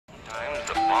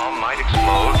The bomb might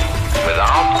explode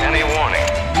without any warning.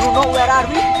 You know where are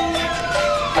we?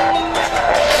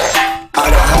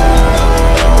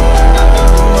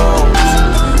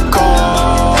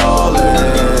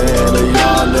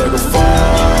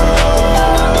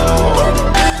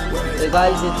 Hey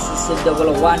guys, it's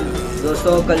Siddeshravan.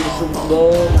 दोस्तों कल सुबह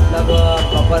मतलब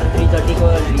proper 3:30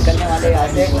 को निकलने वाले यहाँ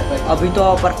से। अभी तो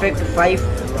परफेक्ट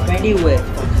 5:20 हुए,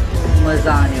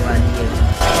 मज़ा आने वाली है।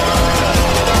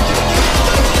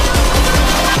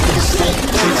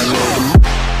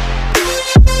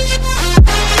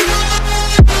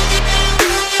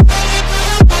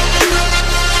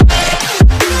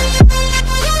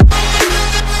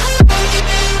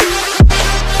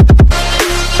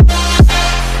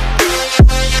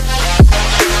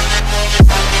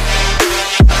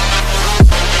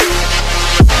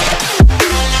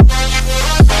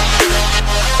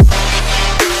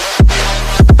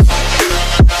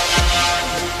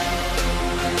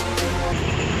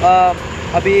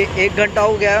 अभी 1 घंटा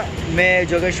हो गया, मैं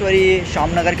जोगेश्वरी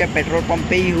शामनगर के पेट्रोल पंप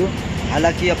पे ही हूँ।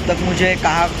 हालांकि अब तक मुझे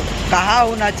कहाँ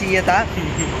होना चाहिए था।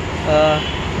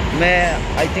 मैं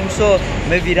आई थिंक सो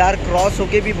मैं विरार क्रॉस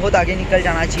होके भी बहुत आगे निकल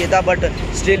जाना चाहिए था, but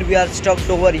still we are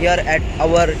स्टक्ड over here eight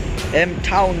our aim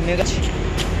town में।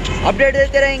 अपडेट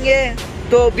देते रहेंगे,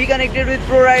 तो be connected with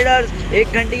pro Riders. 1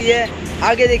 घंटे है,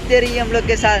 आगे देखते रहिए हम लोग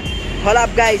के साथ। Follow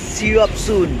up guys, C you up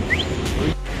soon.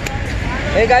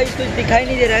 Hey guys, कुछ दिखाई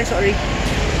नहीं दे रहा है, सॉरी।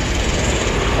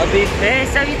 अभी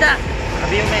सविता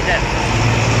अभी मैं इधर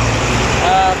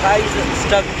गाइस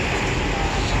स्टक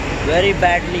वेरी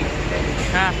बैडली,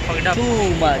 हाँ टू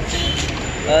मच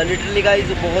लिटरली गाइस,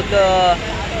 बहुत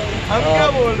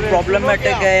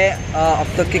प्रॉब्लमेटिक है। अब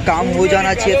तक के काम हो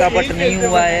जाना चाहिए था बट नहीं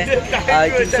हुआ है। I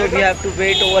think so we have to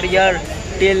weight over here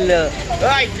till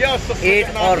 8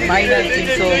 और 9 आई थिंक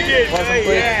सो। और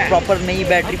हमको एक प्रॉपर नई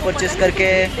बैटरी परचेस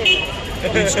करके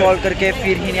इंस्टॉल करके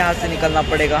फिर ही यहाँ से निकलना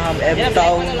पड़ेगा। हम एम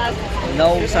टाउन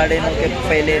 9 साढ़े 9 के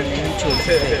पहले नहीं छोड़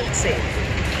सकते।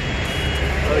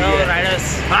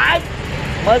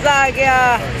 मज़ा आ गया।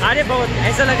 अरे बहुत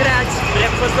ऐसा लग रहा है आज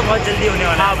ब्रेकफास्ट तो बहुत जल्दी होने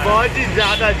वाला है। हाँ, बहुत ही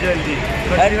ज़्यादा जल्दी।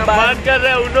 मन कर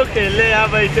रहे हैं उन लोग खेले यहाँ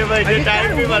बैठे बैठे, टाइम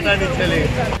भी पता नहीं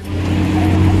चलेगा।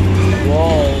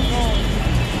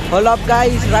 Hold up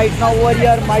guys, right now over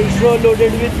here maestro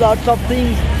loaded with lots of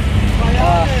things.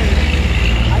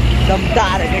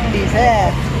 दमदार गड्डीज है।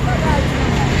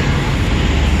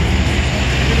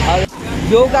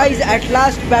 Yo guys, at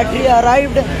last battery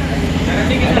arrived.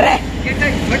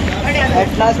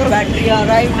 At last battery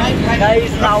arrived.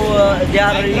 Guys, now they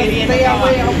are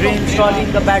reinstalling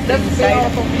the battery inside.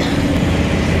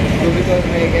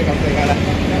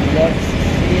 Let's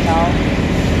see now.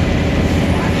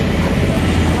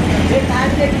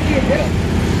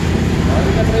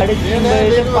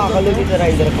 पागलों की तरह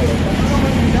इधर खड़े।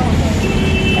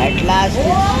 At last.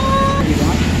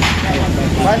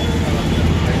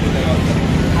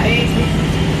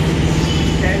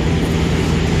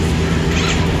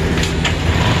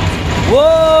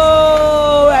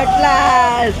 Whoa! At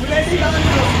last.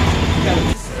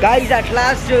 Guys, at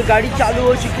last गाड़ी चालू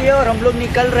हो चुकी है और हम लोग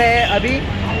निकल रहे हैं अभी।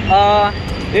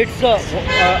 It's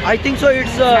I think so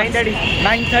it's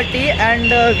 9:30 and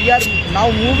we are now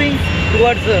moving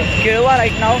towards kelwa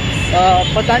right now.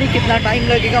 पता नहीं कितना टाइम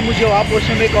लगेगा मुझे वहाँ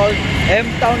पहुँचने में, कॉल एम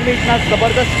टाउन में इतना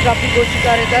ज़बरदस्त ट्रैफिक हो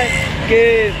चुका रहता है कि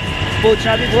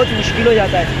पहुँचना भी बहुत मुश्किल हो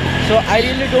जाता है। So I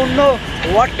really don't know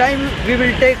what time we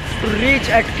will take to reach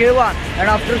at kelwa, and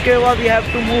after kelwa we have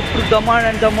to move to Daman,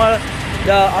 and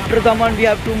after Daman we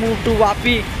have to move to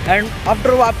Vapi, and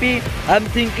after Vapi I'm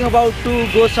thinking about to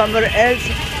go somewhere else.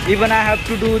 Even I have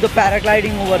to do the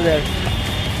paragliding over there.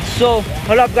 So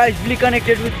hold up guys, be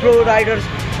connected with pro riders.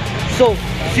 So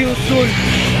see you soon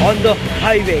on the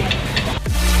highway.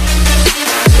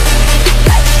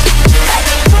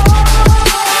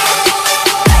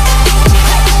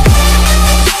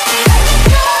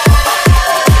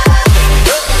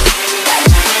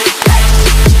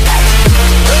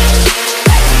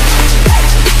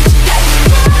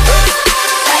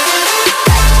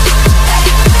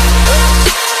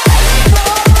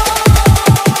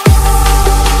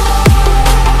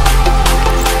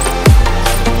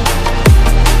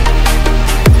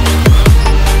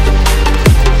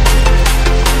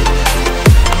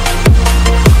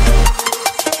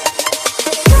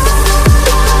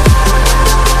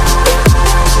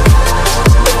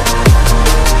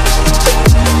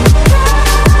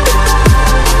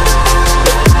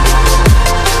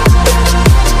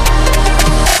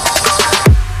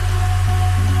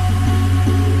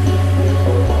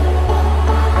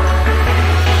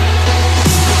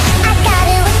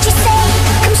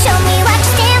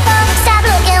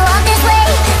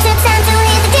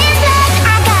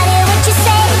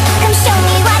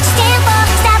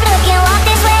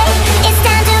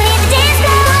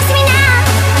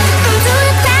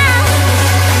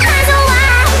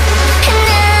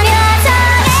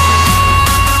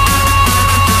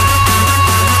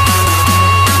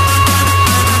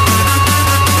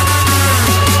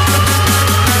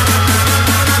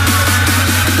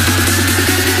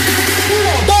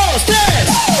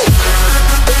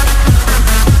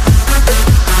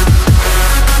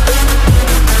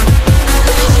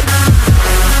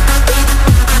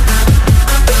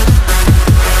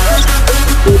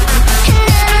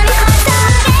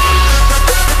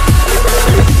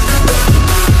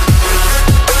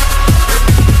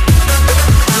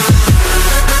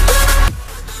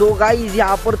 So guys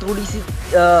यहाँ पर थोड़ी सी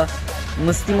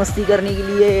मस्ती करने के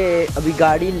लिए अभी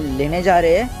गाड़ी लेने जा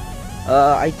रहे हैं।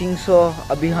 आई थिंक सो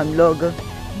अभी हम लोग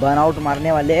बर्नआउट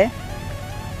मारने वाले हैं।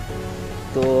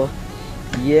 तो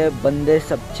ये बंदे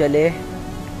सब चले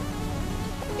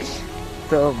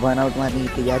तो बर्नआउट मारने की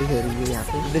तैयारी हो रही है यहाँ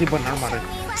पे। इधर ही बना मारे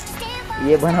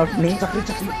ये बर्नआउट नहीं,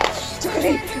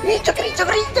 चक्री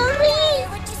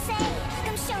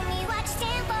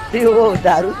वो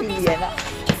दारू पी लिया ना।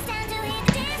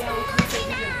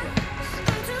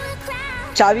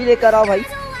 चाबी लेकर आओ भाई।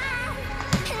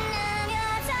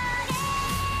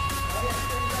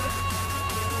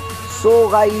 सो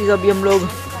गाइस अभी हम लोग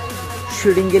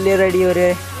शूटिंग के लिए रेडी हो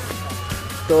रहे हैं।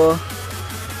 तो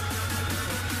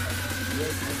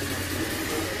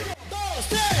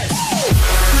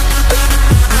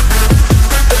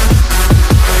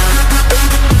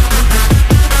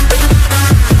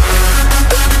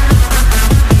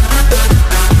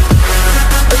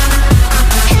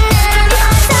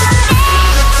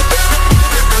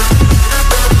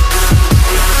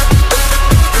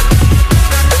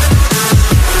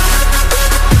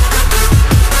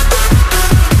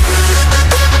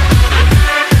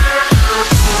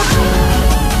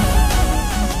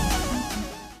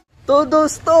तो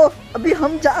दोस्तों अभी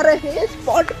हम जा रहे हैं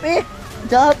स्पॉट पे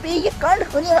जहाँ पे ये कांड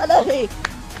होने वाला है।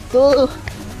 तो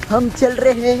हम चल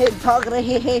रहे हैं, भाग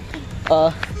रहे हैं।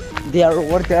 They are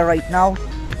over there right now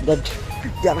that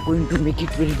they are going to make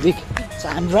it very big. So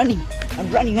I'm running.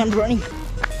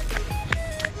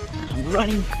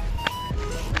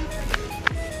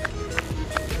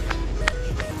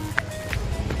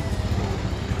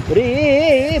 अरे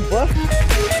बस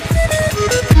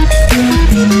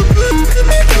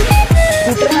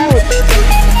स्कूटर ना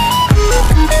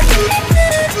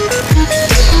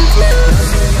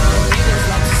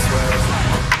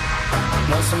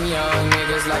Know some young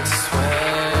niggas like to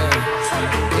swim.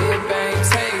 Big bang,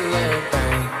 take a little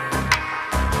bang.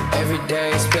 Every day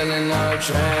spilling out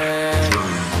drink.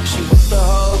 She with the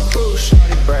whole crew,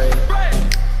 shorty break.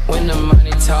 When the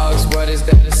money talks, what is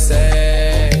there to say?